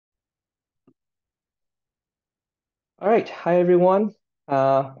All right. Hi, everyone.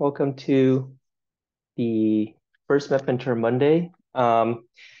 Welcome to the first Map Mentor Monday.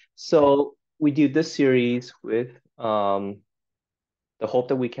 So we do this series with the hope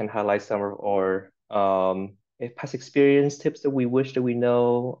that we can highlight some of our past experience, tips that we wish that we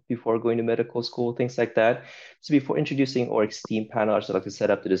know before going to medical school, things like that. So before introducing our esteemed panel, I'd just like to set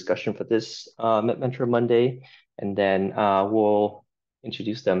up the discussion for this Map Mentor Monday, and then we'll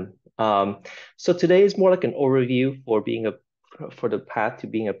introduce them. So today is more like an overview for the path to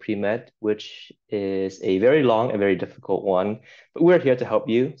being a pre-med, which is a very long and very difficult one, but we're here to help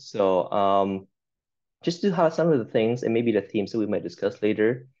you. So just to highlight some of the things and maybe the themes that we might discuss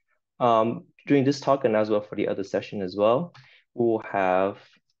later. During this talk and as well for the other session as well, we'll have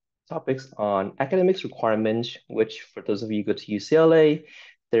topics on academics requirements, which for those of you who go to UCLA,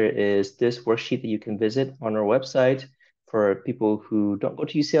 there is this worksheet that you can visit on our website. For people who don't go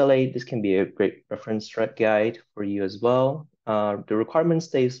to UCLA, this can be a great reference guide for you as well. The requirement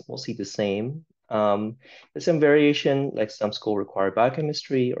stays mostly the same. There's some variation, like some school require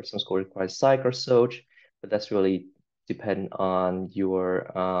biochemistry or some school require psych or soc, but that's really depend on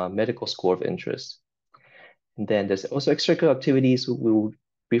your medical school of interest. And then there's also extracurricular activities we will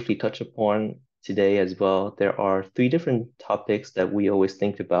briefly touch upon today as well. There are three different topics that we always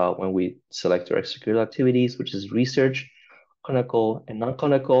think about when we select our extracurricular activities, which is research, clinical, and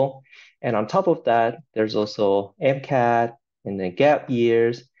non-clinical. And on top of that, there's also MCAT and then gap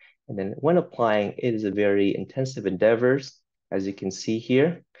years. And then when applying, it is a very intensive endeavors, as you can see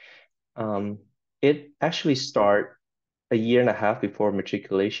here. It actually start a year and a half before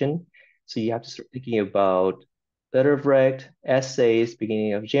matriculation. So you have to start thinking about letter of rec, essays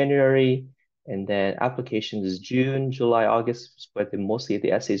beginning of January, and then applications is June, July, August, but mostly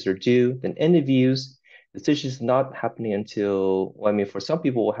the essays are due. Then interviews, decisions not happening until, well, I mean, for some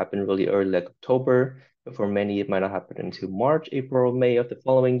people it will happen really early, like October, but for many it might not happen until March, April, May of the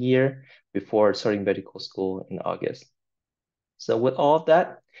following year before starting medical school in August. So with all of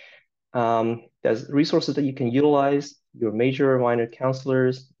that, there's resources that you can utilize, your major or minor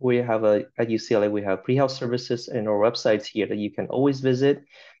counselors. At UCLA, we have pre-health services and our websites here that you can always visit,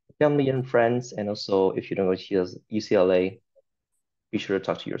 family and friends, and also if you don't go to UCLA, be sure to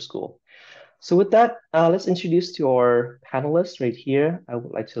talk to your school. So with that, let's introduce to our panelists right here. I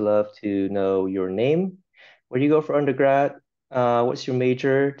would like to love to know your name, where do you go for undergrad, what's your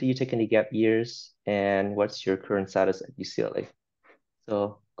major, do you take any gap years, and what's your current status at UCLA?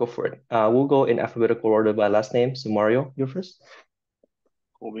 So go for it. We'll go in alphabetical order by last name. So Mario, you're first.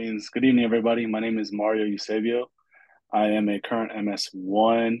 Cool beans. Good evening, everybody. My name is Mario Eusebio. I am a current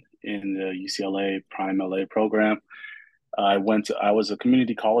MS1 in the UCLA Prime LA program. I was a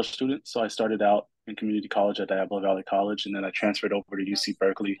community college student, so I started out in community college at Diablo Valley College, and then I transferred over to UC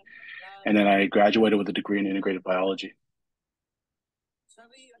Berkeley, and then I graduated with a degree in integrated biology.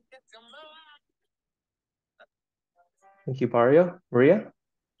 Thank you, Mario. Maria?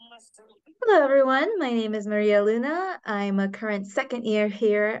 Hello, everyone. My name is Maria Luna. I'm a current second year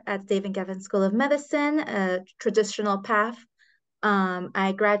here at David Geffen School of Medicine, a traditional path.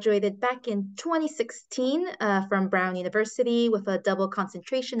 I graduated back in 2016 from Brown University with a double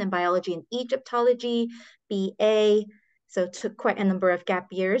concentration in biology and Egyptology, BA. So took quite a number of gap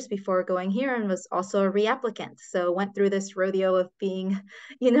years before going here and was also a reapplicant. So went through this rodeo of being,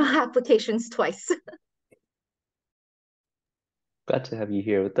 applications twice. Glad to have you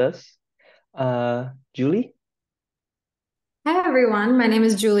here with us. Julie? Hi, everyone. My name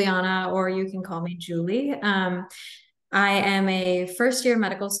is Juliana, or you can call me Julie. I am a first-year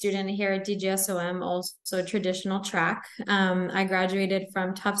medical student here at DGSOM, also traditional track. I graduated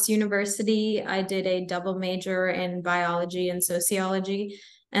from Tufts University. I did a double major in biology and sociology,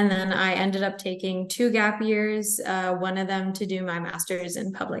 and then I ended up taking 2 gap years, one of them to do my master's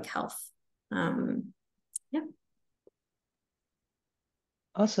in public health. Yeah.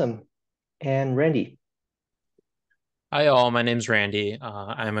 Awesome. And Randy? Hi all, my name's Randy.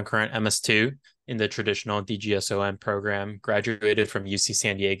 I'm a current MS2 in the traditional DGSOM program, graduated from UC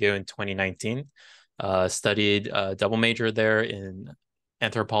San Diego in 2019, studied a double major there in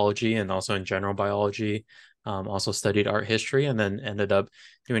anthropology and also in general biology, also studied art history, and then ended up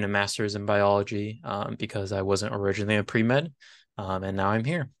doing a master's in biology because I wasn't originally a pre-med, and now I'm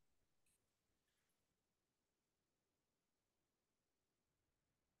here.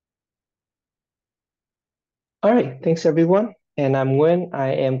 All right, thanks everyone. And I'm Nguyen. I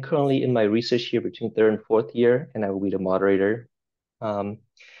am currently in my research year between third and fourth year, and I will be the moderator.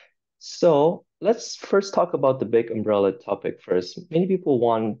 So let's first talk about the big umbrella topic first. Many people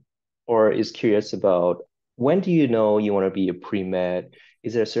want or is curious about when do you know you want to be a pre-med?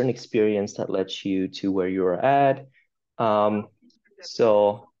 Is there a certain experience that led you to where you are at?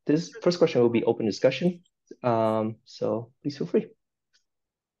 So this first question will be open discussion. So please feel free.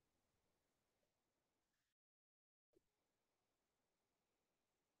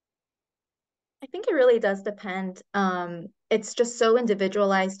 I think it really does depend. It's just so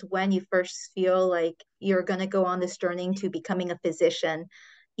individualized when you first feel like you're going to go on this journey to becoming a physician.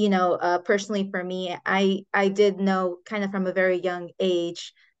 Personally for me, I did know kind of from a very young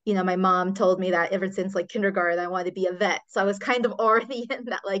age. My mom told me that ever since like kindergarten, I wanted to be a vet. So I was kind of already in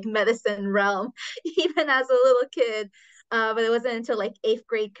that like medicine realm, even as a little kid. But it wasn't until like eighth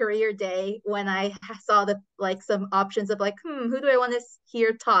grade career day when I saw the like some options of like, who do I want to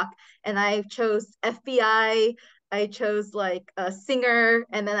hear talk? And I chose FBI. I chose like a singer,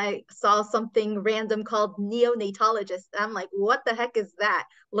 and then I saw something random called neonatologist. I'm like, what the heck is that?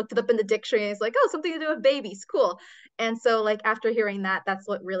 Looked it up in the dictionary. And it's like, oh, something to do with babies. Cool. And so, like, after hearing that, that's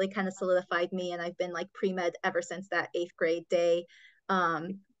what really kind of solidified me. And I've been like pre med ever since that eighth grade day.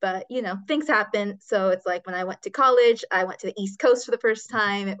 But things happen. So it's like when I went to college, I went to the East Coast for the first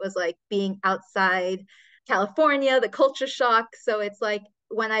time. It was like being outside California, the culture shock. So it's like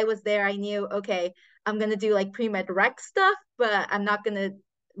when I was there, I knew, okay, I'm going to do like pre-med rec stuff, but I'm not going to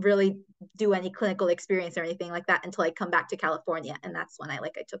really do any clinical experience or anything like that until I come back to California. And that's when I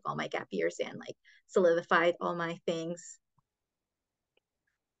took all my gap years and like solidified all my things.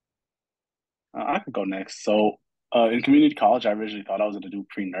 I could go next. So in community college, I originally thought I was going to do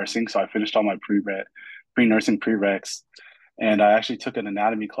pre-nursing. So I finished all my pre-nursing prereqs. And I actually took an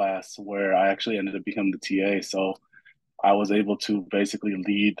anatomy class where I actually ended up becoming the TA. So I was able to basically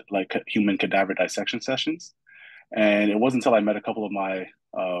lead like human cadaver dissection sessions. And it wasn't until I met a couple of my,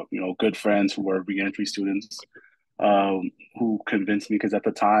 good friends who were reentry students who convinced me, because at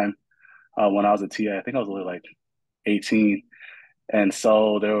the time when I was a TA, I think I was only like 18. And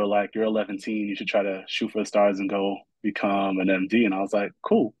so they were like, you're 11, you should try to shoot for the stars and go become an MD. And I was like,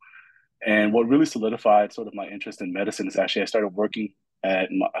 cool. And what really solidified sort of my interest in medicine is actually I started working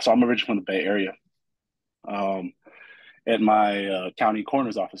so I'm originally from the Bay Area. At my county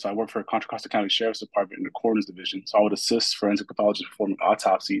coroner's office. So I worked for Contra Costa County Sheriff's Department in the coroner's division. So I would assist forensic pathologists performing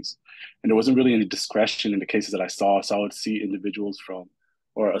autopsies. And there wasn't really any discretion in the cases that I saw. So I would see individuals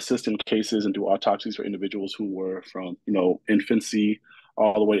or assist in cases and do autopsies for individuals who were from, infancy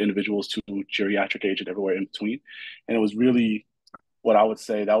all the way to individuals to geriatric age and everywhere in between. And it was really what I would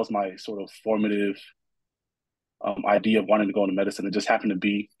say that was my sort of formative idea of wanting to go into medicine. It just happened to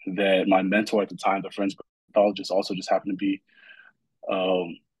be that my mentor at the time, the forensic pathologist, also just happened to be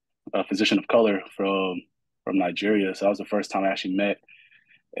a physician of color from Nigeria. So that was the first time I actually met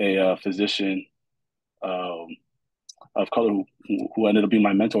a physician of color who ended up being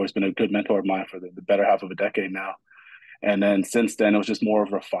my mentor. It's been a good mentor of mine for the better half of a decade now. And then since then, it was just more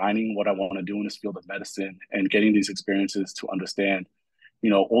of refining what I want to do in this field of medicine and getting these experiences to understand,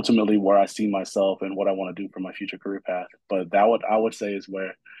 ultimately where I see myself and what I want to do for my future career path. But that what I would say is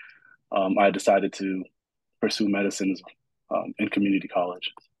where I decided to pursue medicine in community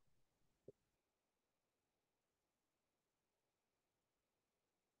college.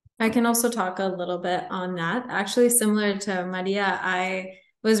 I can also talk a little bit on that. Actually, similar to Maria, I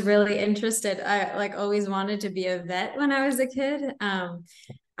was really interested. I like always wanted to be a vet when I was a kid.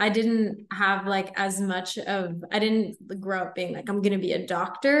 I didn't have like as much of, I didn't grow up being like, I'm going to be a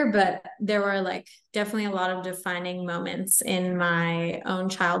doctor, but there were like definitely a lot of defining moments in my own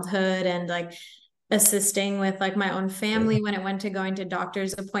childhood and like assisting with like my own family when it went to going to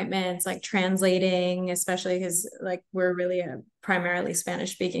doctor's appointments, like translating, especially because like we're really a primarily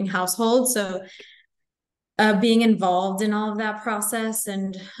Spanish speaking household. So being involved in all of that process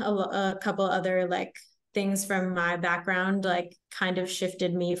and a couple other like things from my background, like kind of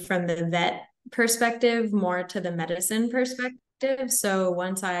shifted me from the vet perspective more to the medicine perspective. So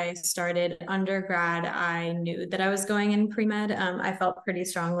once I started undergrad, I knew that I was going in pre-med. I felt pretty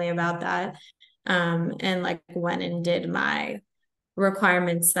strongly about that. And like went and did my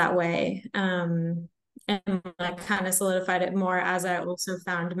requirements that way. And like kind of solidified it more as I also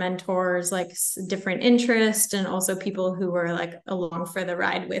found mentors, like different interests, and also people who were like along for the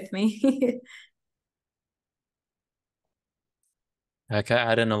ride with me. I could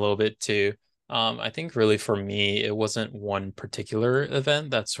add in a little bit too. I think really for me, it wasn't one particular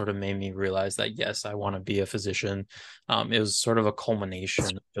event that sort of made me realize that, yes, I want to be a physician. It was sort of a culmination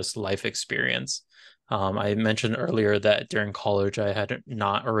of just life experience. I mentioned earlier that during college, I had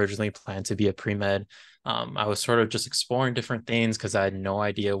not originally planned to be a pre-med. I was sort of just exploring different things because I had no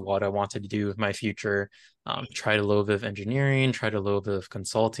idea what I wanted to do with my future. Tried a little bit of engineering, tried a little bit of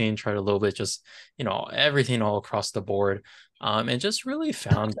consulting, tried a little bit just, everything all across the board. And just really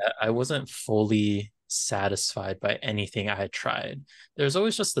found that I wasn't fully satisfied by anything I had tried. There's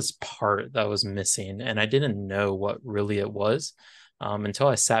always just this part that was missing, and I didn't know what really it was until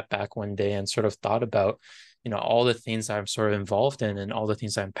I sat back one day and sort of thought about, all the things I'm sort of involved in and all the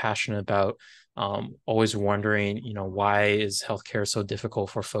things I'm passionate about. Always wondering, why is healthcare so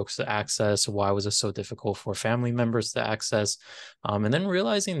difficult for folks to access? Why was it so difficult for family members to access? And then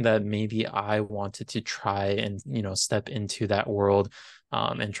realizing that maybe I wanted to try and, step into that world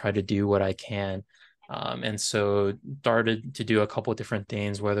and try to do what I can. And so started to do a couple of different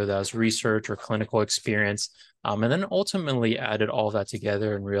things, whether that was research or clinical experience, and then ultimately added all of that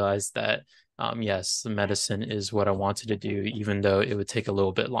together and realized that, yes, medicine is what I wanted to do, even though it would take a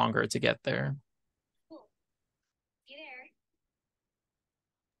little bit longer to get there.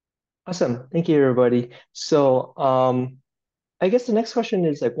 Awesome. Thank you, everybody. So, I guess the next question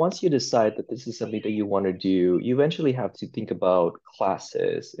is like, once you decide that this is something that you want to do, you eventually have to think about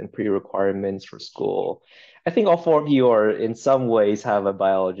classes and pre-requirements for school. I think all four of you are in some ways have a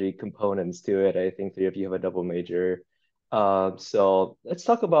biology components to it. I think three of you have a double major. So let's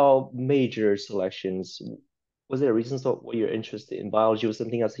talk about major selections. Was there a reason for what you're interested in biology? Was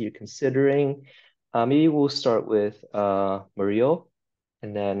something else that you're considering? Maybe we'll start with Mario,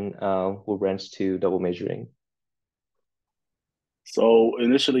 and then we'll branch to double majoring. So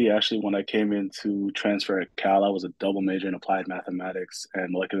initially, actually, when I came in to transfer at Cal, I was a double major in applied mathematics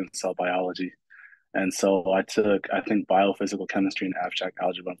and molecular and cell biology. And so I took, I think, biophysical chemistry and abstract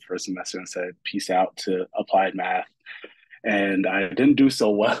algebra in the first semester and said, peace out to applied math. And I didn't do so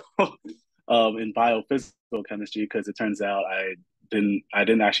well in biophysical chemistry because it turns out I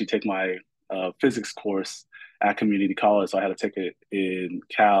didn't actually take my physics course at community college, so I had to take it in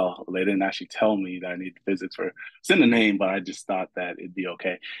Cal. They didn't actually tell me that I needed physics for it's in the name, but I just thought that it'd be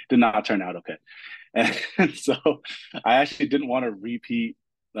okay. Did not turn out okay, and so I actually didn't want to repeat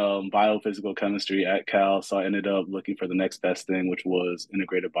biophysical chemistry at Cal, so I ended up looking for the next best thing, which was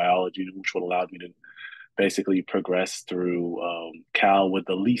integrated biology, which would allow me to basically progress through Cal with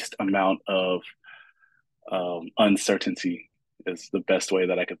the least amount of uncertainty is the best way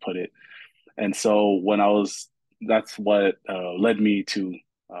that I could put it. And so that's what led me to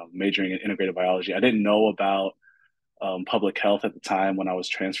majoring in integrated biology. I didn't know about public health at the time when I was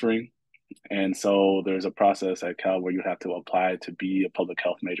transferring. And so there's a process at Cal where you have to apply to be a public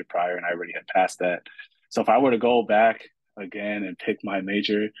health major prior, and I already had passed that. So if I were to go back again and pick my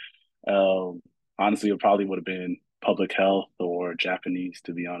major, honestly, it probably would have been public health or Japanese,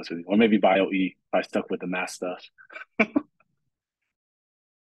 to be honest with you, or maybe bio-E if I stuck with the math stuff.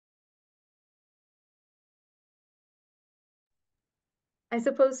 I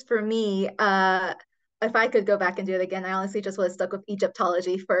suppose for me, if I could go back and do it again, I honestly just would have stuck with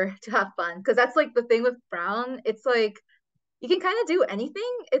Egyptology to have fun. Because that's like the thing with Brown. It's like you can kind of do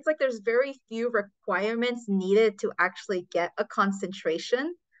anything. It's like there's very few requirements needed to actually get a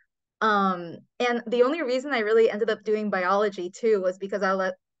concentration. And the only reason I really ended up doing biology too was because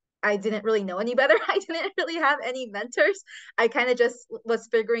I didn't really know any better. I didn't really have any mentors. I kind of just was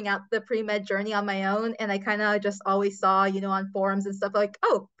figuring out the pre-med journey on my own. And I kind of just always saw, on forums and stuff like,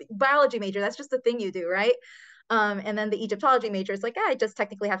 oh, biology major, that's just the thing you do, right? And then the Egyptology major is like, I just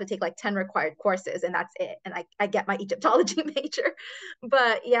technically have to take like 10 required courses and that's it. And I get my Egyptology major.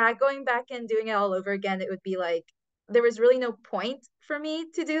 But yeah, going back and doing it all over again, it would be like, there was really no point for me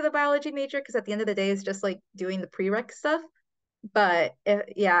to do the biology major because at the end of the day, it's just like doing the prereq stuff. But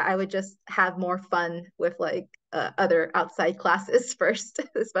yeah, I would just have more fun with like other outside classes first,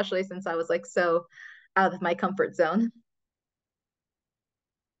 especially since I was like so out of my comfort zone.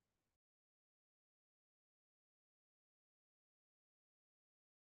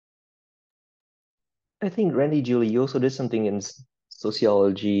 I think Randy, Julie, you also did something in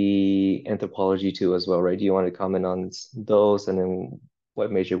sociology, anthropology too, as well, right? Do you want to comment on those, and then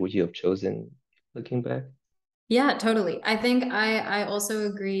what major would you have chosen looking back? Yeah, totally. I think I also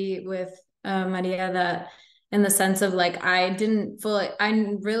agree with Maria that in the sense of like I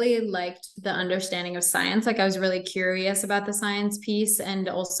really liked the understanding of science. Like I was really curious about the science piece, and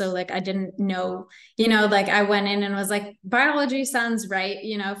also like I didn't know, like I went in and was like, biology sounds right,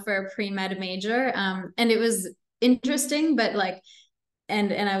 for a pre-med major. And it was interesting, but like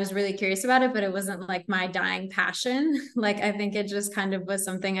and I was really curious about it, but it wasn't like my dying passion. Like I think it just kind of was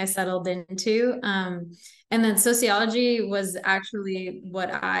something I settled into. And then sociology was actually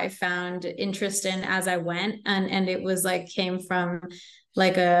what I found interest in as I went. And it was like came from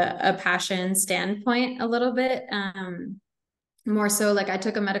like a passion standpoint a little bit. More so like I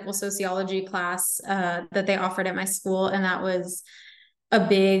took a medical sociology class that they offered at my school, and that was a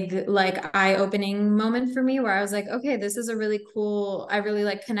big like eye-opening moment for me where I was like, okay, this is a really cool, I really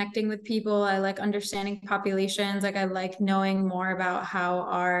like connecting with people. I like understanding populations. Like I like knowing more about how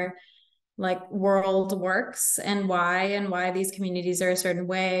our like world works and why these communities are a certain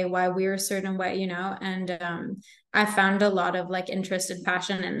way, why we're a certain way, you know. And I found a lot of like interest and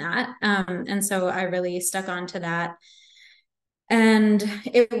passion in that. And so I really stuck on to that. And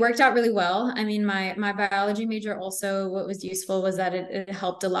it worked out really well. I mean, my biology major also, what was useful was that it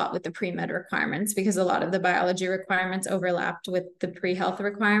helped a lot with the pre-med requirements because a lot of the biology requirements overlapped with the pre-health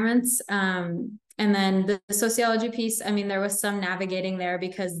requirements. And then the sociology piece, I mean, there was some navigating there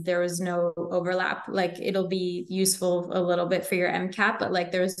because there was no overlap. Like it'll be useful a little bit for your MCAT, but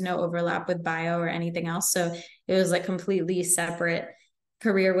like there was no overlap with bio or anything else. So it was like completely separate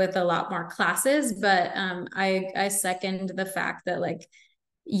career with a lot more classes. But I second the fact that like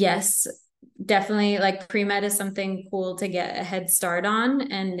yes, definitely like pre-med is something cool to get a head start on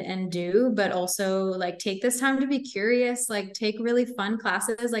and do, but also like take this time to be curious, like take really fun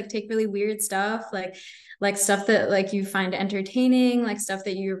classes, like take really weird stuff, like stuff that like you find entertaining, like stuff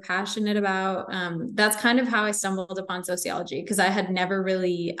that you're passionate about. That's kind of how I stumbled upon sociology because I had never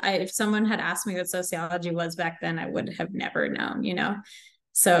really if someone had asked me what sociology was back then, I would have never known, you know.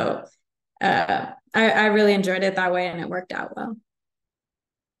 So I really enjoyed it that way and it worked out well.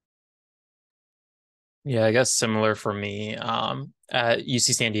 Yeah, I guess similar for me. At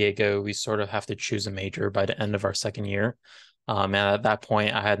UC San Diego, we sort of have to choose a major by the end of our second year. And at that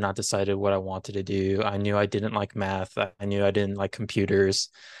point, I had not decided what I wanted to do. I knew I didn't like math. I knew I didn't like computers.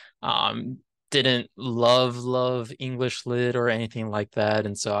 Um, didn't love English lit or anything like that.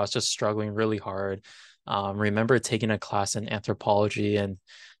 And so I was just struggling really hard. Remember taking a class in anthropology and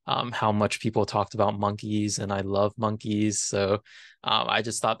how much people talked about monkeys, and I love monkeys. So I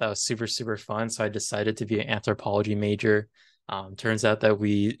just thought that was super fun. So I decided to be an anthropology major. Turns out that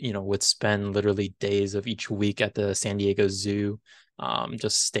we, would spend literally days of each week at the San Diego Zoo,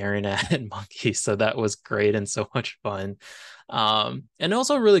 just staring at monkeys. So that was great and so much fun. And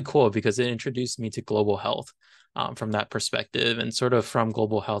also really cool because it introduced me to global health. From that perspective. And sort of from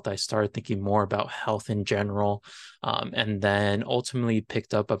global health, I started thinking more about health in general. And then ultimately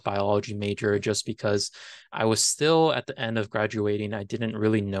picked up a biology major just because I was still at the end of graduating. I didn't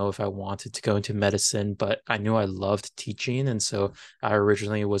really know if I wanted to go into medicine, but I knew I loved teaching. And so I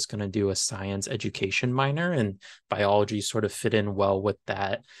originally was going to do a science education minor, and biology sort of fit in well with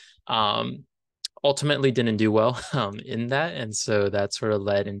that. Ultimately didn't do well in that. And so that sort of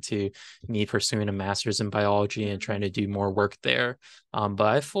led into me pursuing a master's in biology and trying to do more work there. But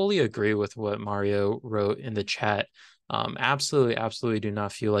I fully agree with what Mario wrote in the chat. Absolutely do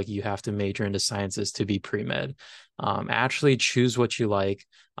not feel like you have to major into sciences to be pre-med. Actually choose what you like.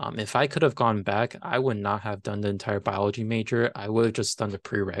 If I could have gone back, I would not have done the entire biology major. I would have just done the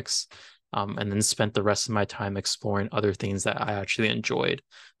prereqs. And then spent the rest of my time exploring other things that I actually enjoyed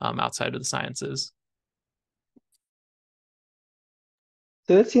outside of the sciences.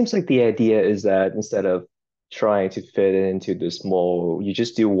 So it seems like the idea is that instead of trying to fit it into this mold, you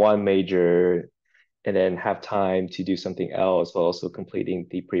just do one major and then have time to do something else while also completing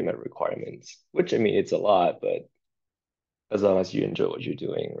the pre-med requirements, which I mean, it's a lot, but as long as you enjoy what you're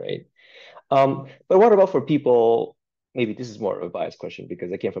doing, right? But what about for people, maybe this is more of a biased question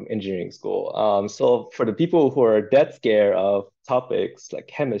because I came from engineering school. So for the people who are dead scared of topics like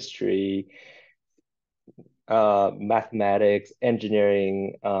chemistry, mathematics,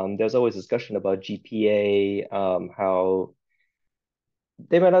 engineering, there's always discussion about GPA, how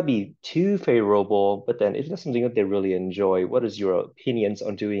they might not be too favorable, but then if that's something that they really enjoy, what is your opinions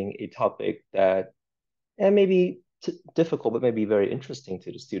on doing a topic that and maybe difficult, but maybe very interesting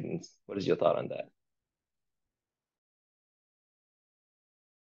to the students? What is your thought on that?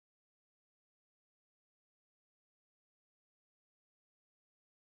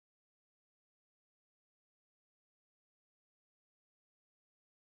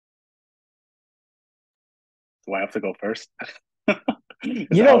 Do I have to go first? Is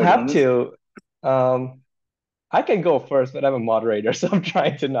You that how don't we're doing have this? to. Um, I can go first, but I'm a moderator, so I'm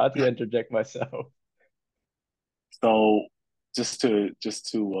trying to not to interject myself. So just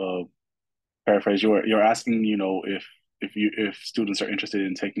to paraphrase, you're asking, if students are interested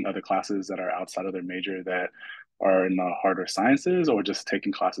in taking other classes that are outside of their major that are in the harder sciences, or just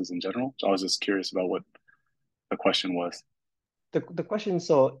taking classes in general. So I was just curious about what the question was. The question,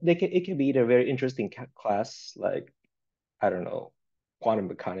 so it can be either a very interesting class, like I don't know, quantum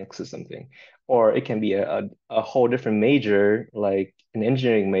mechanics or something, or it can be a whole different major, like an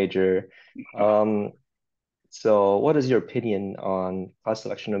engineering major. Um, so what is your opinion on class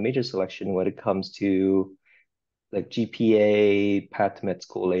selection or major selection when it comes to like GPA, path to med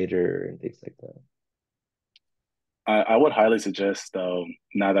school later, and things like that? I would highly suggest,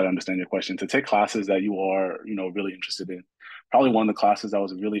 now that I understand your question, to take classes that you are, really interested in. Probably one of the classes that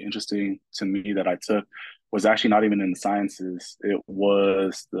was really interesting to me that I took was actually not even in the sciences. It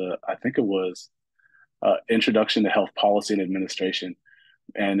was I think it was Introduction to Health Policy and Administration.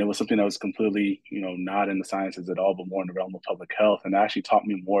 And it was something that was completely, not in the sciences at all, but more in the realm of public health. And it actually taught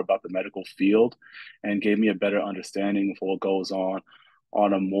me more about the medical field and gave me a better understanding of what goes on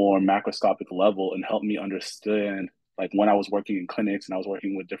a more macroscopic level, and helped me understand, like when I was working in clinics and I was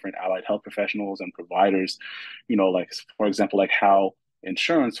working with different allied health professionals and providers, like for example, like how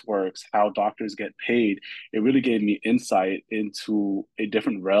insurance works, how doctors get paid. It really gave me insight into a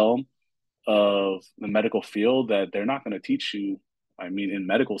different realm of the medical field that they're not going to teach you, I mean, in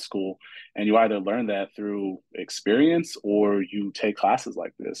medical school. And you either learn that through experience or you take classes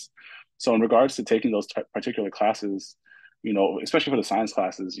like this. So in regards to taking those particular classes, especially for the science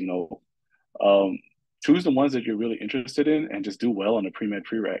classes, um, choose the ones that you're really interested in and just do well on the pre-med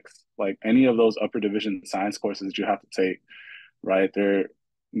prereqs. Like any of those upper division science courses that you have to take, right? They're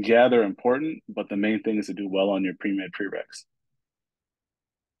important, but the main thing is to do well on your pre-med prereqs.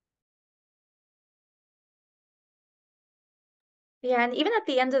 Yeah, and even at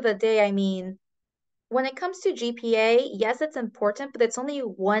the end of the day, I mean, when it comes to GPA, yes, it's important, but it's only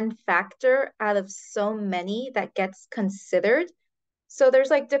one factor out of so many that gets considered. So there's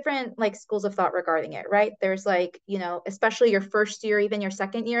like different like schools of thought regarding it, right? There's like, especially your first year, even your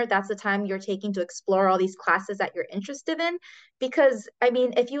second year, that's the time you're taking to explore all these classes that you're interested in. Because I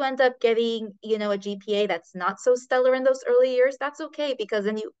mean, if you end up getting, a GPA that's not so stellar in those early years, that's okay, because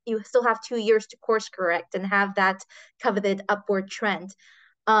then you still have 2 years to course correct and have that coveted upward trend.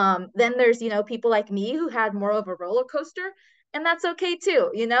 Then there's, people like me who had more of a roller coaster, and that's okay too.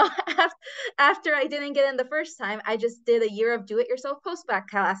 After I didn't get in the first time, I just did a year of do-it-yourself post-bac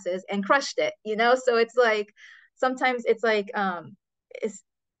classes and crushed it. So it's like sometimes it's like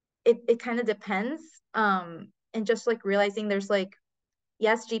it kind of depends. And just like realizing there's like,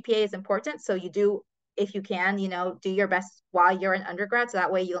 yes, GPA is important, so you do, if you can, do your best while you're in undergrad, so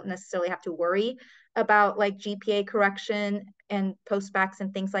that way you don't necessarily have to worry about like GPA correction and post-bacs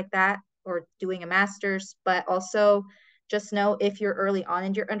and things like that, or doing a master's. But also just know, if you're early on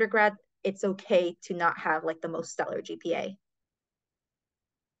in your undergrad, it's okay to not have like the most stellar GPA.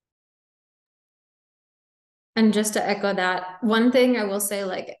 And just to echo that, one thing I will say,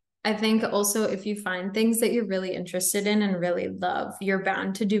 like, I think also if you find things that you're really interested in and really love, you're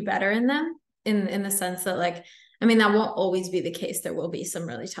bound to do better in them, in the sense that, like, I mean, that won't always be the case. There will be some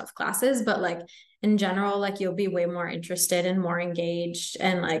really tough classes, but like in general, like you'll be way more interested and more engaged,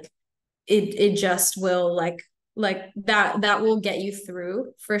 and like it just will like that will get you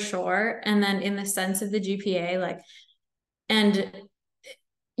through for sure. And then in the sense of the GPA, like, and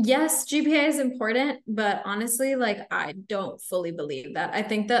yes, GPA is important, but honestly, like I don't fully believe that. I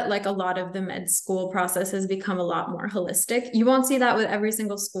think that like a lot of the med school process has become a lot more holistic. You won't see that with every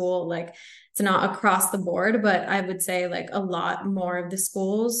single school, like it's not across the board, but I would say like a lot more of the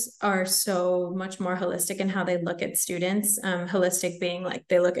schools are so much more holistic in how they look at students. Holistic being like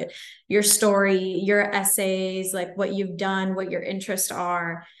they look at your story, your essays, like what you've done, what your interests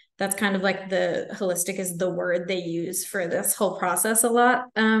are. That's kind of like the holistic is the word they use for this whole process a lot.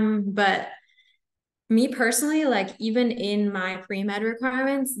 But me personally, like even in my pre-med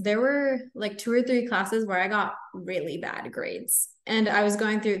requirements, there were like 2 or 3 classes where I got really bad grades. And I was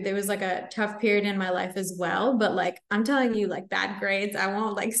going through, there was like a tough period in my life as well. But like, I'm telling you, like bad grades, I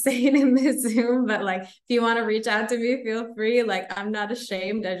won't like say it in this Zoom, but like, if you want to reach out to me, feel free. Like, I'm not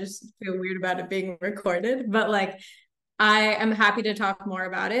ashamed. I just feel weird about it being recorded. But like, I am happy to talk more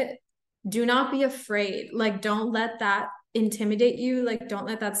about it. Do not be afraid. Like, don't let that intimidate you. Like, don't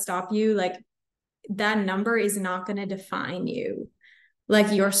let that stop you. Like, that number is not going to define you.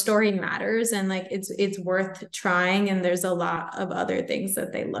 Like, your story matters, and like it's worth trying. And there's a lot of other things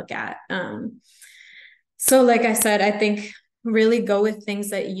that they look at. So like I said, I think really go with things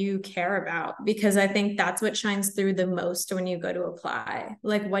that you care about, because I think that's what shines through the most when you go to apply.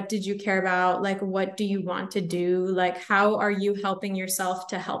 Like, what did you care about? Like, what do you want to do? Like, how are you helping yourself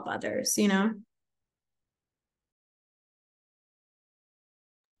to help others, you know?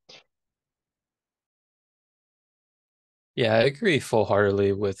 Yeah, I agree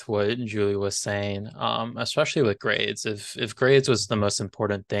full-heartedly with what Julie was saying, especially with grades. If grades was the most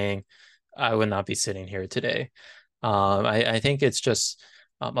important thing, I would not be sitting here today. I think it's just,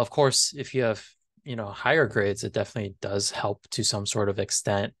 of course, if you have, higher grades, it definitely does help to some sort of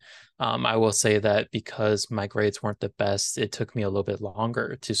extent. I will say that because my grades weren't the best, it took me a little bit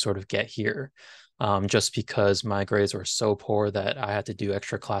longer to sort of get here. just because my grades were so poor that I had to do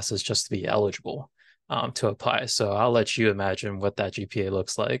extra classes just to be eligible to apply. So I'll let you imagine what that GPA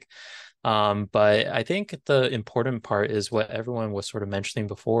looks like. But I think the important part is what everyone was sort of mentioning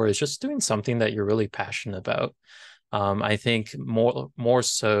before is just doing something that you're really passionate about. I think more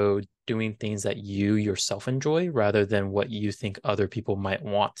so doing things that you yourself enjoy rather than what you think other people might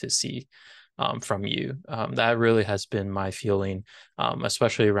want to see from you. That really has been my feeling,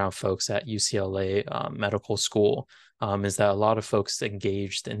 especially around folks at UCLA medical school, is that a lot of folks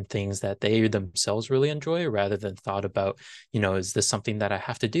engaged in things that they themselves really enjoy rather than thought about, is this something that I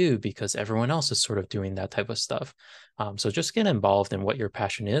have to do because everyone else is sort of doing that type of stuff. So just get involved in what your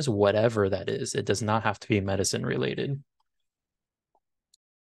passion is, whatever that is. It does not have to be medicine related.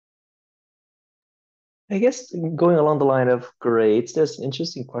 I guess going along the line of grades, there's an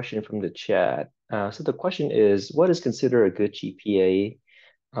interesting question from the chat. So the question is, what is considered a good GPA,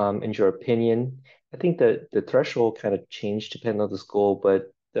 in your opinion? I think that the threshold kind of changed depending on the school,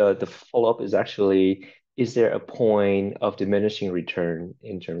 but the follow-up is actually, is there a point of diminishing return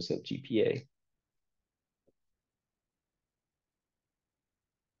in terms of GPA?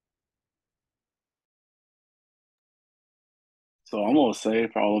 So I'm gonna say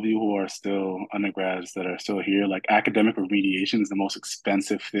for all of you who are still undergrads that are still here, like academic remediation is the most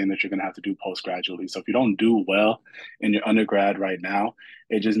expensive thing that you're gonna have to do postgraduately. So if you don't do well in your undergrad right now,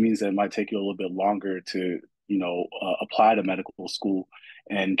 it just means that it might take you a little bit longer to, apply to medical school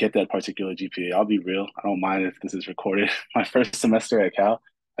and get that particular GPA. I'll be real. I don't mind if this is recorded. My first semester at Cal,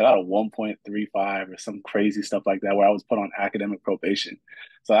 I got a 1.35 or some crazy stuff like that where I was put on academic probation.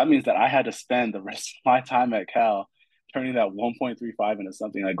 So that means that I had to spend the rest of my time at Cal turning that 1.35 into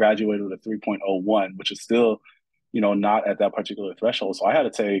something. I graduated with a 3.01, which is still, not at that particular threshold. So I had to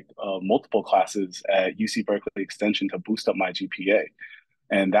take multiple classes at UC Berkeley Extension to boost up my GPA.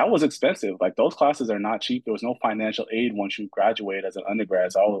 And that was expensive. Like those classes are not cheap. There was no financial aid once you graduate as an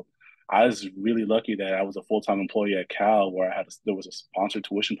undergrad. So I was really lucky that I was a full-time employee at Cal where there was a sponsored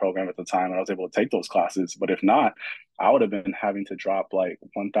tuition program at the time and I was able to take those classes. But if not, I would have been having to drop like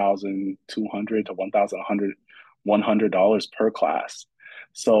 1,200 to 1,100 $100 per class.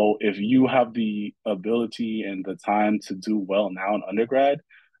 So if you have the ability and the time to do well now in undergrad,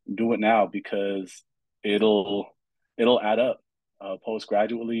 do it now because it'll add up.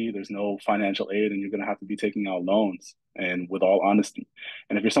 Postgraduately, there's no financial aid, and you're going to have to be taking out loans. And with all honesty,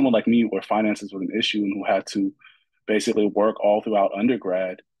 and if you're someone like me where finances was an issue and who had to basically work all throughout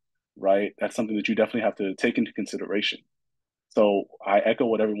undergrad, right? That's something that you definitely have to take into consideration. So I echo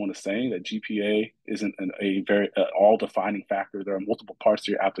what everyone is saying that GPA isn't a very all defining factor. There are multiple parts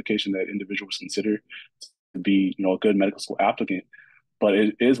to your application that individuals consider to be, a good medical school applicant, but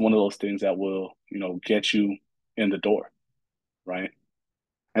it is one of those things that will, get you in the door, right?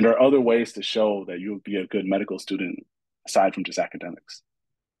 And there are other ways to show that you'll be a good medical student aside from just academics.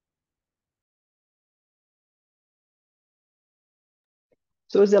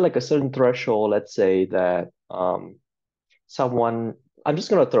 So is there like a certain threshold, let's say that someone, I'm just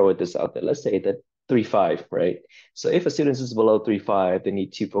going to throw this out there. Let's say that 3.5, right? So if a student is below 3.5, they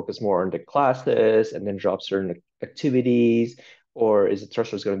need to focus more on the classes and then drop certain activities, or is the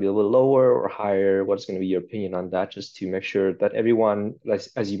threshold going to be a little lower or higher? What's going to be your opinion on that, just to make sure that everyone,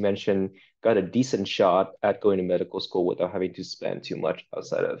 as you mentioned, got a decent shot at going to medical school without having to spend too much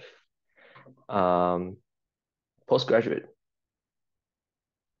outside of postgraduate?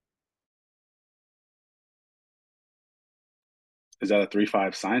 Is that a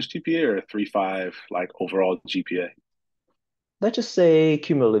 3.5 science GPA or a 3.5 like overall GPA? Let's just say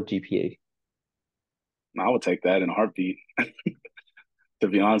cumulative GPA. I would take that in a heartbeat. To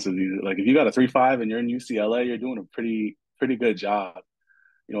be honest with you, like if you got a 3.5 and you're in UCLA, you're doing a pretty good job.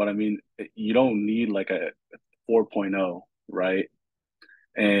 You know what I mean? You don't need like a 4.0, right?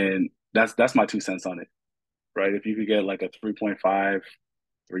 And that's my 2 cents on it, right? If you could get like a 3.5,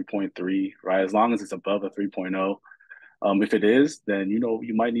 3.3, right? As long as it's above a 3.0. If it is, then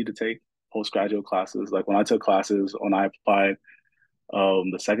you might need to take postgraduate classes. Like when I took classes, when I applied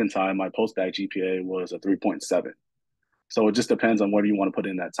the second time, my post-bac GPA was a 3.7. So it just depends on whether you want to put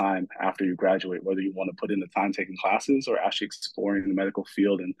in that time after you graduate, whether you want to put in the time taking classes or actually exploring the medical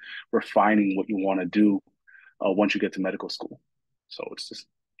field and refining what you want to do once you get to medical school. So it's just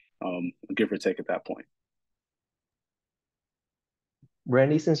give or take at that point.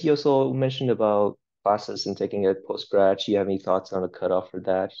 Randy, since you also mentioned about classes and taking a post-grad, do you have any thoughts on a cutoff for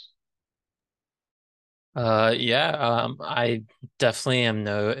that? Yeah, I definitely am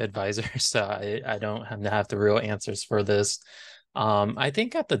no advisor, so I don't have the real answers for this. I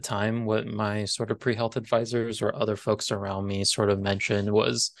think at the time what my sort of pre-health advisors or other folks around me sort of mentioned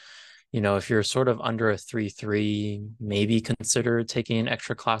was, if you're sort of under a 3.3, maybe consider taking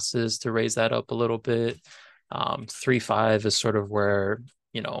extra classes to raise that up a little bit. 3.5 is sort of where,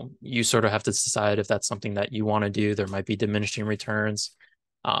 you sort of have to decide if that's something that you want to do. There might be diminishing returns.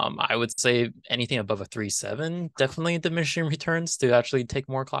 I would say anything above a 3.7, definitely diminishing returns to actually take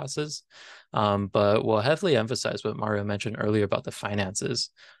more classes. But we'll heavily emphasize what Mario mentioned earlier about the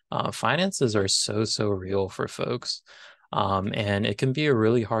finances. Finances are so real for folks. And it can be a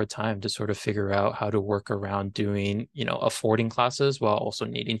really hard time to sort of figure out how to work around doing, affording classes while also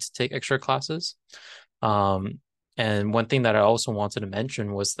needing to take extra classes. And one thing that I also wanted to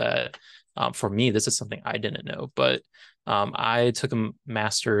mention was that for me, this is something I didn't know, but I took a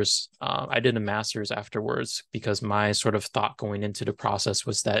master's. I did a master's afterwards because my sort of thought going into the process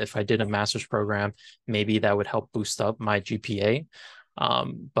was that if I did a master's program, maybe that would help boost up my GPA.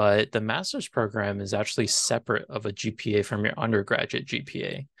 But the master's program is actually separate of a GPA from your undergraduate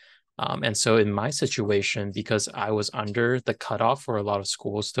GPA. And so in my situation, because I was under the cutoff for a lot of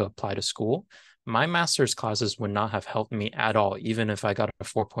schools to apply to school, my master's classes would not have helped me at all, even if I got a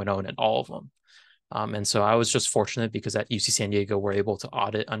 4.0 in all of them. And so I was just fortunate because at UC San Diego, we're able to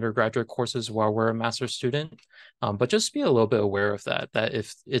audit undergraduate courses while we're a master's student. But just be a little bit aware of that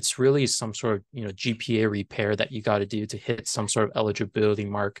if it's really some sort of, GPA repair that you got to do to hit some sort of eligibility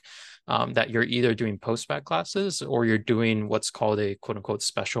mark, that you're either doing post-bac classes or you're doing what's called a quote unquote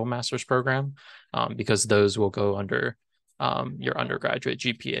special master's program, because those will go under your undergraduate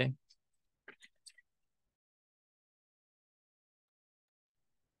GPA.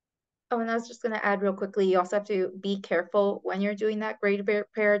 Oh, and I was just going to add real quickly, you also have to be careful when you're doing that grade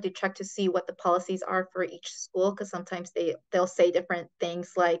repair to check to see what the policies are for each school, because sometimes they'll say different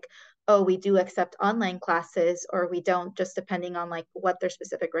things like, oh, we do accept online classes, or we don't, just depending on like what their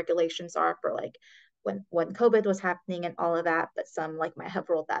specific regulations are for like when COVID was happening and all of that, but some like might have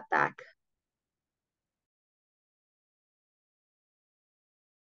rolled that back.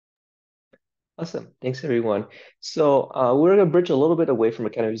 Awesome. Thanks, everyone. So we're going to bridge a little bit away from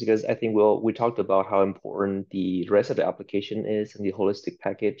academics because I think we talked about how important the rest of the application is and the holistic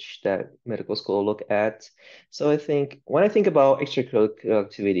package that medical school look at. So I think when I think about extracurricular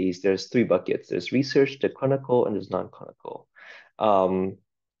activities, there's three buckets. There's research, the clinical, and there's non-clinical.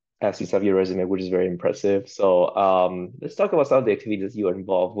 As you have your resume, which is very impressive. So let's talk about some of the activities you are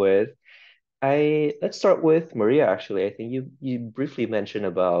involved with. Let's start with Maria, actually. I think you briefly mentioned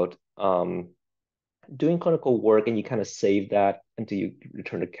about doing clinical work and you kind of save that until you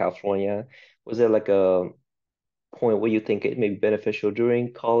return to California. Was there like a point where you think it may be beneficial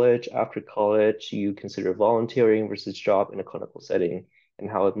during college, after college, you consider volunteering versus job in a clinical setting, and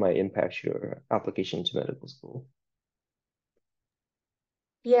how it might impact your application to medical school?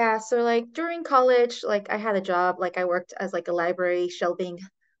 Yeah, so like during college, like I had a job, like I worked as like a library shelving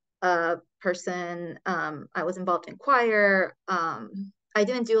person. I was involved in choir. I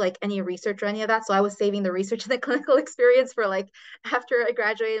didn't do like any research or any of that. So I was saving the research and the clinical experience for like after I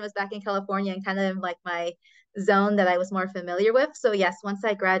graduated and was back in California and kind of like my zone that I was more familiar with. So yes, once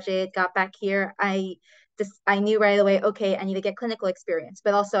I graduated, got back here, I knew right away, okay, I need to get clinical experience,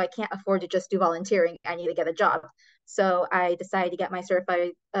 but also I can't afford to just do volunteering. I need to get a job. So I decided to get my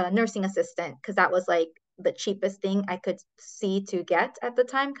certified nursing assistant because that was like the cheapest thing I could see to get at the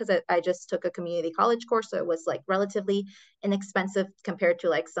time because I just took a community college course. So it was like relatively inexpensive compared to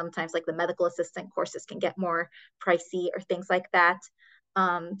like sometimes like the medical assistant courses can get more pricey or things like that.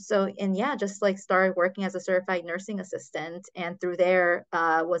 And yeah, just like started working as a certified nursing assistant and through there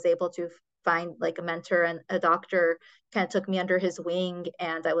was able to find like a mentor and a doctor kind of took me under his wing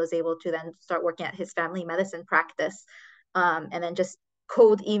and I was able to then start working at his family medicine practice. And then just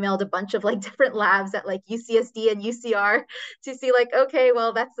cold emailed a bunch of like different labs at like UCSD and UCR to see like, okay,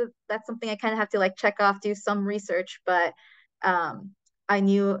 well, that's something I kind of have to like check off, do some research, but I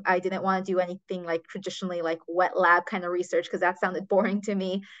knew I didn't want to do anything like traditionally like wet lab kind of research because that sounded boring to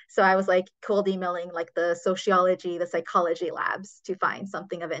me. So I was like cold emailing like the sociology, the psychology labs to find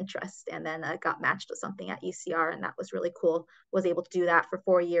something of interest. And then I got matched with something at UCR and that was really cool. Was able to do that for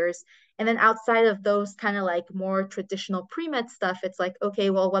 4 years. And then outside of those kind of like more traditional pre-med stuff, it's like, okay,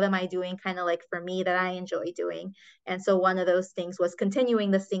 well, what am I doing kind of like for me that I enjoy doing? And so one of those things was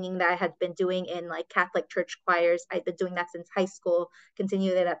continuing the singing that I had been doing in like Catholic church choirs. I'd been doing that since high school,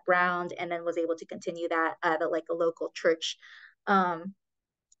 continued it at Brown, and then was able to continue that at like a local church. And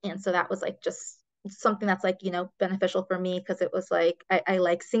so that was like just something that's like, beneficial for me because it was like, I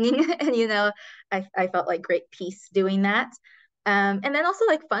like singing and, I felt like great peace doing that. And then also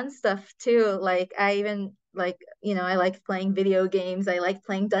like fun stuff too. Like I even like, I liked playing video games. I liked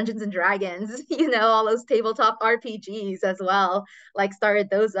playing Dungeons and Dragons, all those tabletop RPGs as well. Like started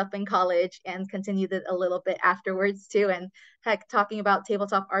those up in college and continued it a little bit afterwards too. And heck, talking about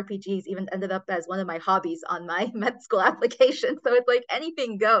tabletop RPGs even ended up as one of my hobbies on my med school application. So it's like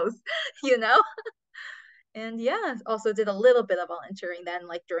anything goes, you know? And yeah, also did a little bit of volunteering then,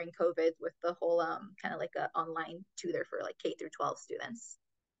 like during COVID with the whole kind of like a online tutor for like K through 12 students.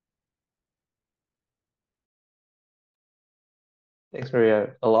 Thanks,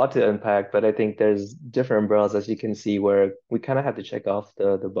 Maria. A lot to unpack, but I think there's different umbrellas as you can see where we kind of have to check off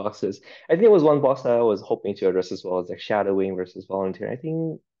the boxes. I think it was one box that I was hoping to address as well as like shadowing versus volunteering. I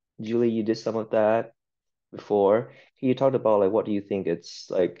think Julie, you did some of that before. You talked about like what do you think it's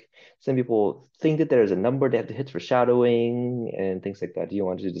like some people think that there's a number they have to hit for shadowing and things like that. Do you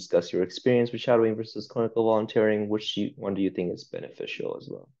want to discuss your experience with shadowing versus clinical volunteering? One do you think is beneficial as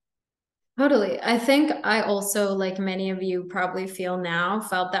well? Totally. I think I also, like many of you probably feel now,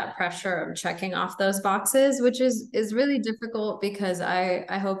 felt that pressure of checking off those boxes, which is really difficult because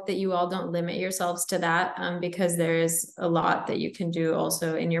I hope that you all don't limit yourselves to that, because there is a lot that you can do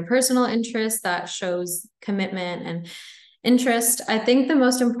also in your personal interest that shows commitment and interest. I think the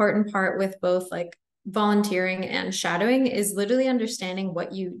most important part with both like volunteering and shadowing is literally understanding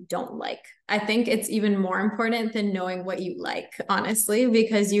what you don't like. I think it's even more important than knowing what you like, honestly,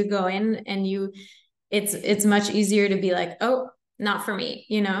 because you go in and it's much easier to be like, oh, not for me,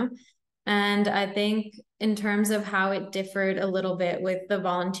 And I think in terms of how it differed a little bit with the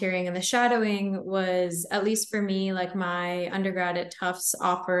volunteering and the shadowing was, at least for me, like my undergrad at Tufts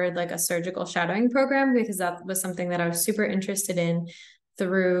offered like a surgical shadowing program because that was something that I was super interested in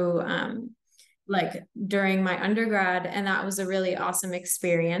through like during my undergrad, and that was a really awesome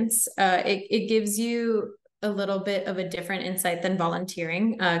experience. It gives you a little bit of a different insight than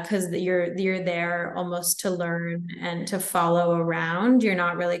volunteering because you're there almost to learn and to follow around. You're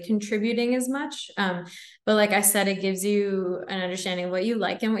not really contributing as much, but like I said, it gives you an understanding of what you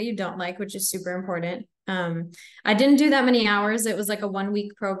like and what you don't like, which is super important. I didn't do that many hours. It was like a 1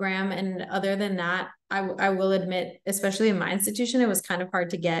 week program, and other than that, I will admit, especially in my institution, it was kind of hard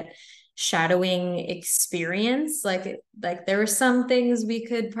to get shadowing experience. Like there were some things we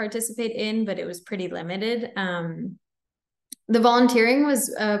could participate in, but it was pretty limited. The volunteering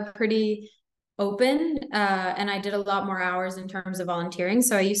was pretty open, and I did a lot more hours in terms of volunteering.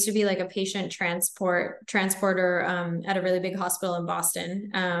 So I used to be like a patient transporter at a really big hospital in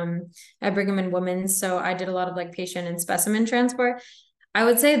Boston, at Brigham and Women's. So I did a lot of like patient and specimen transport. I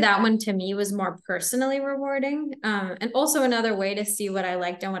would say that one to me was more personally rewarding. And also another way to see what I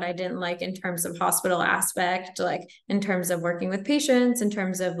liked and what I didn't like in terms of hospital aspect, like in terms of working with patients, in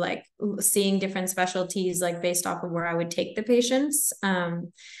terms of like seeing different specialties, like based off of where I would take the patients.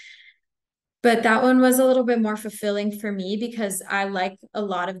 But that one was a little bit more fulfilling for me because I like a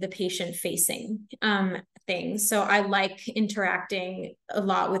lot of the patient facing things. So I like interacting a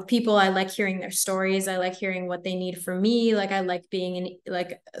lot with people. I like hearing their stories. I like hearing what they need from me. Like I like being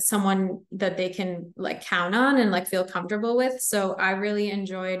like someone that they can like count on and like feel comfortable with. So I really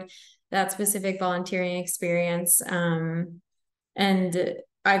enjoyed that specific volunteering experience. And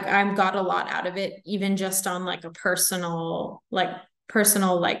I got a lot out of it, even just on like a personal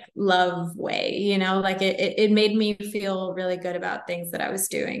like love way, like it made me feel really good about things that I was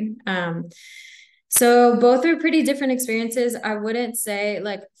doing. So both are pretty different experiences. I wouldn't say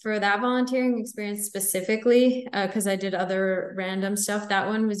like for that volunteering experience specifically, because I did other random stuff. That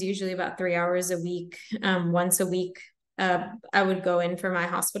one was usually about 3 hours a week. Once a week, I would go in for my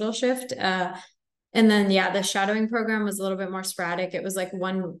hospital shift. And then yeah, the shadowing program was a little bit more sporadic. It was like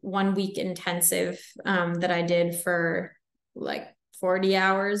one week intensive that I did for like 40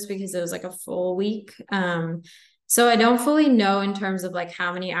 hours because it was like a full week. So I don't fully know in terms of like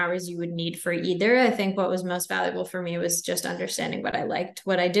how many hours you would need for either. I think what was most valuable for me was just understanding what I liked,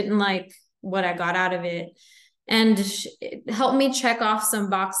 what I didn't like, what I got out of it. And it helped me check off some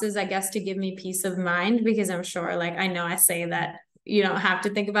boxes, I guess, to give me peace of mind, because I'm sure, like, I know I say that you don't have to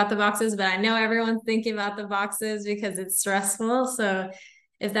think about the boxes, but I know everyone's thinking about the boxes because it's stressful. So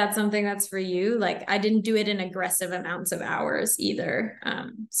if that's something that's for you, like I didn't do it in aggressive amounts of hours either.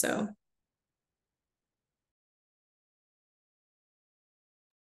 So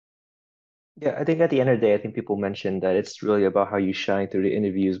Yeah, I think at the end of the day, I think people mentioned that it's really about how you shine through the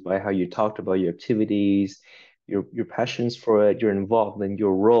interviews by how you talked about your activities, your passions for it, your involvement,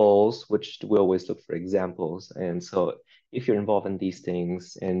 your roles, which we always look for examples. And so if you're involved in these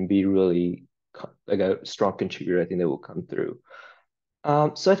things and be really like a strong contributor, I think that will come through.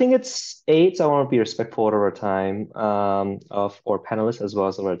 So I think it's eight. So I want to be respectful of our time, of our panelists as well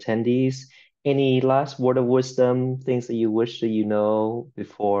as our attendees. Any last word of wisdom, things that you wish that you know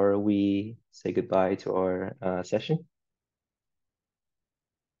before we say goodbye to our session?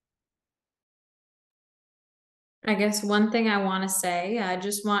 I guess one thing I want to say, I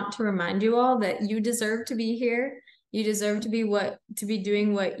just want to remind you all that you deserve to be here. You deserve to be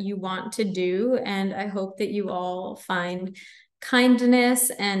doing what you want to do. And I hope that you all find kindness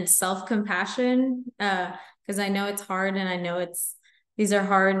and self-compassion. Because I know it's hard and I know these are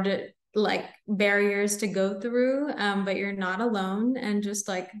hard like barriers to go through. But you're not alone. And just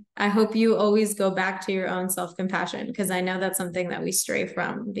like I hope you always go back to your own self-compassion, because I know that's something that we stray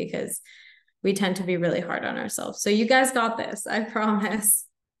from because we tend to be really hard on ourselves. So you guys got this, I promise.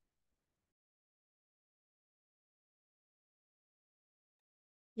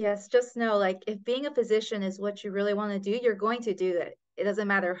 Yes, just know, like, if being a physician is what you really want to do, you're going to do it. It doesn't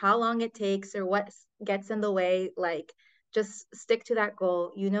matter how long it takes or what gets in the way. Like, just stick to that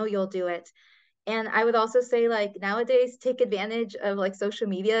goal. You know you'll do it. And I would also say, like, nowadays, take advantage of like social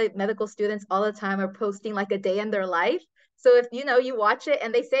media. Medical students all the time are posting like a day in their life. So if you watch it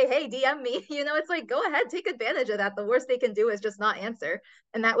and they say, "Hey, DM me," it's like, go ahead, take advantage of that. The worst they can do is just not answer.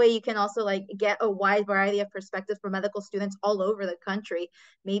 And that way you can also like get a wide variety of perspectives for medical students all over the country,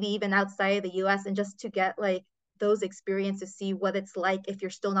 maybe even outside of the US, and just to get like those experiences, see what it's like if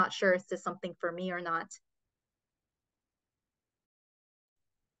you're still not sure is this something for me or not.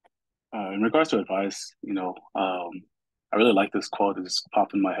 In regards to advice, I really like this quote that just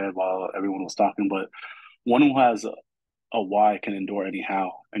popped in my head while everyone was talking. But one who has a why can endure any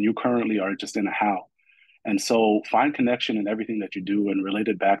how, and you currently are just in a how. And so find connection in everything that you do and relate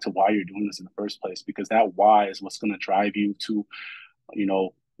it back to why you're doing this in the first place, because that why is what's going to drive you to,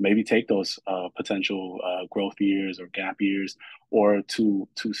 maybe take those potential growth years or gap years, or to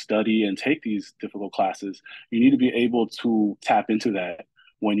study and take these difficult classes. You need to be able to tap into that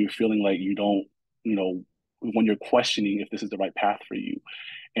when you're feeling like you don't, when you're questioning if this is the right path for you.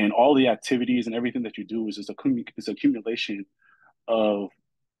 And all the activities and everything that you do is just is accumulation of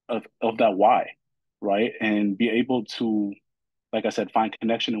of that why, right? And be able to, like I said, find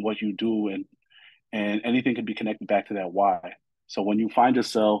connection in what you do, and anything can be connected back to that why. So when you find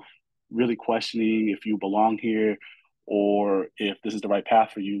yourself really questioning if you belong here or if this is the right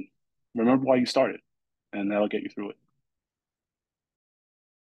path for you, remember why you started, and that'll get you through it.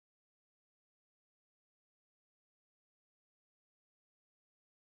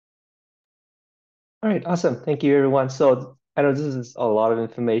 All right, awesome. Thank you, everyone. So I know this is a lot of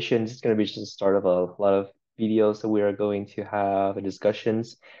information. It's going to be just the start of a lot of videos that we are going to have and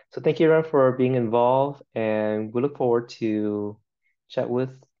discussions. So thank you, everyone, for being involved, and we look forward to chat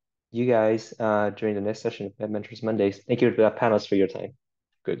with you guys during the next session of Mentors Mondays. Thank you to the panelists for your time.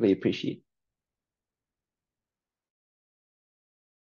 Greatly appreciate.